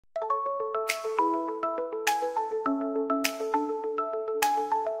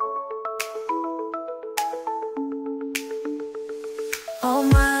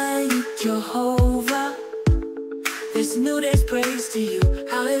Almighty Jehovah, this new day's praise to you.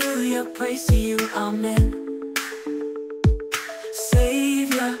 Hallelujah, praise to you, amen.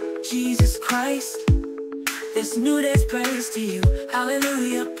 Savior, Jesus Christ, this new day's praise to you.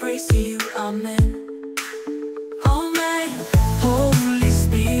 Hallelujah, praise to you, amen. Amen. Holy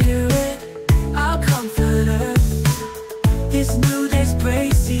Spirit, our comforter, this new day's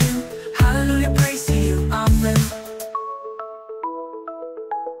praise to you. Hallelujah, praise to you, amen.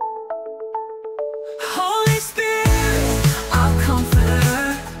 Holy Spirit, our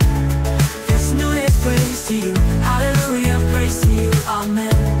comforter, this new day's praise to you. Hallelujah, praise to you,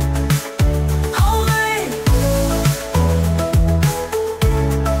 amen. Amen.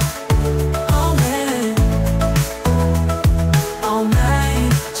 Amen.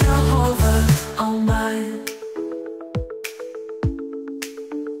 Amen. Jehovah, amen.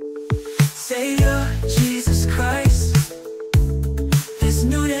 Savior, Jesus Christ, this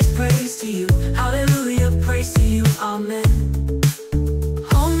new day's praise to you. Hallelujah, praise to you, amen.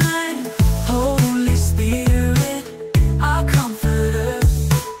 Amen. Holy Spirit, our comforter,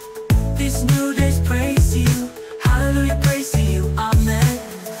 this new day's praise to you. Hallelujah, praise to you, amen.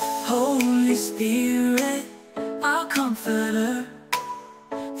 Holy Spirit, our comforter,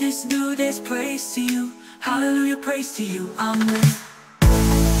 this new day's praise to you. Hallelujah, praise to you, amen.